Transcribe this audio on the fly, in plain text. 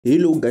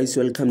Hello guys,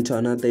 welcome to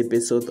another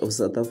episode of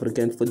South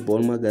African Football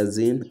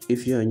Magazine.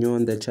 If you are new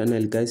on the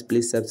channel guys,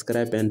 please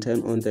subscribe and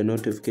turn on the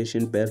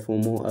notification bell for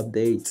more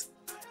updates.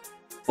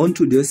 On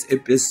today's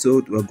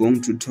episode, we're going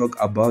to talk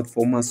about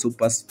former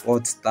Super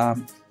Sports star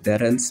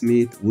Darren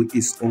Smith, who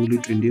is only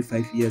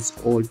 25 years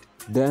old.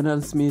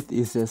 Darren Smith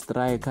is a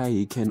striker.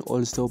 He can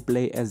also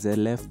play as a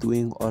left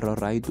wing or a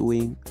right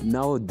wing.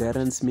 Now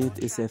Darren Smith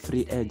is a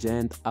free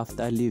agent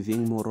after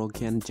leaving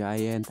Moroccan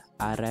giant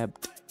Arab.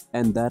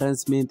 And Darren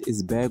Smith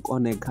is back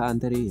on a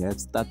country,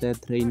 has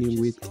started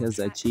training with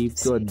Kaizer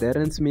Chiefs. So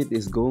Darren Smith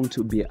is going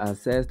to be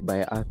assessed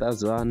by Arthur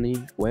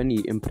Zwane. When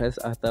he impresses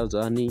Arthur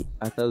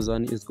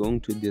Zwane is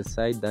going to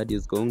decide that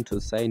he's going to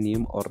sign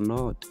him or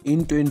not.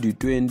 In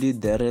 2020,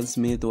 Darren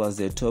Smith was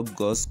a top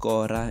goal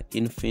scorer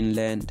in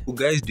Finland. So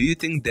guys, do you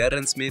think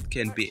Darren Smith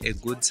can be a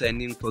good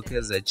signing for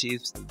Kaizer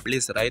Chiefs?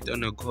 Please write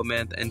on a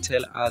comment and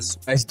tell us.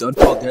 Guys, don't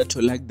forget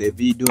to like the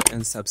video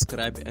and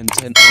subscribe and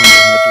turn on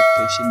the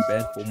notification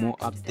bell for more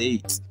updates.